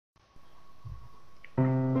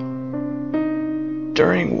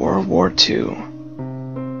during World War II.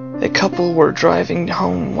 A couple were driving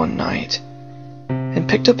home one night and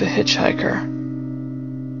picked up a hitchhiker.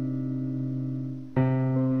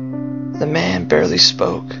 The man barely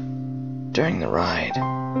spoke during the ride,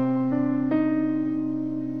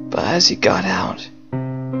 but as he got out,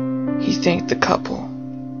 he thanked the couple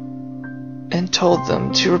and told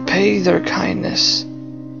them to repay their kindness.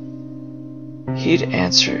 He'd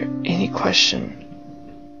answer any question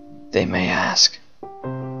they may ask.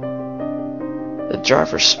 The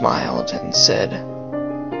driver smiled and said,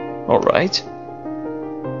 "All right.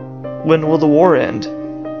 When will the war end?"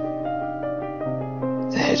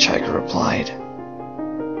 The hitchhiker replied,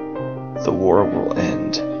 "The war will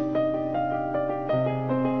end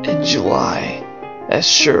in July, as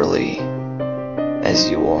surely as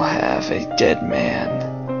you will have a dead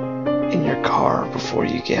man in your car before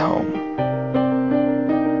you get home."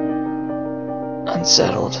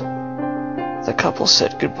 Unsettled, the couple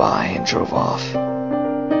said goodbye and drove off.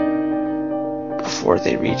 Before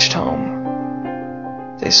they reached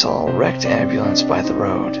home, they saw a wrecked ambulance by the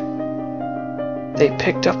road. They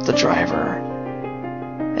picked up the driver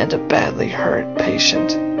and a badly hurt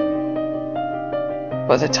patient.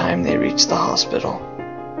 By the time they reached the hospital,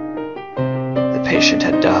 the patient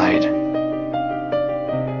had died.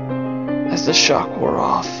 As the shock wore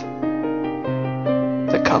off,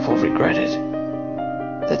 the couple regretted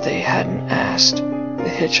that they hadn't asked the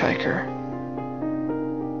hitchhiker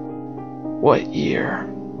what year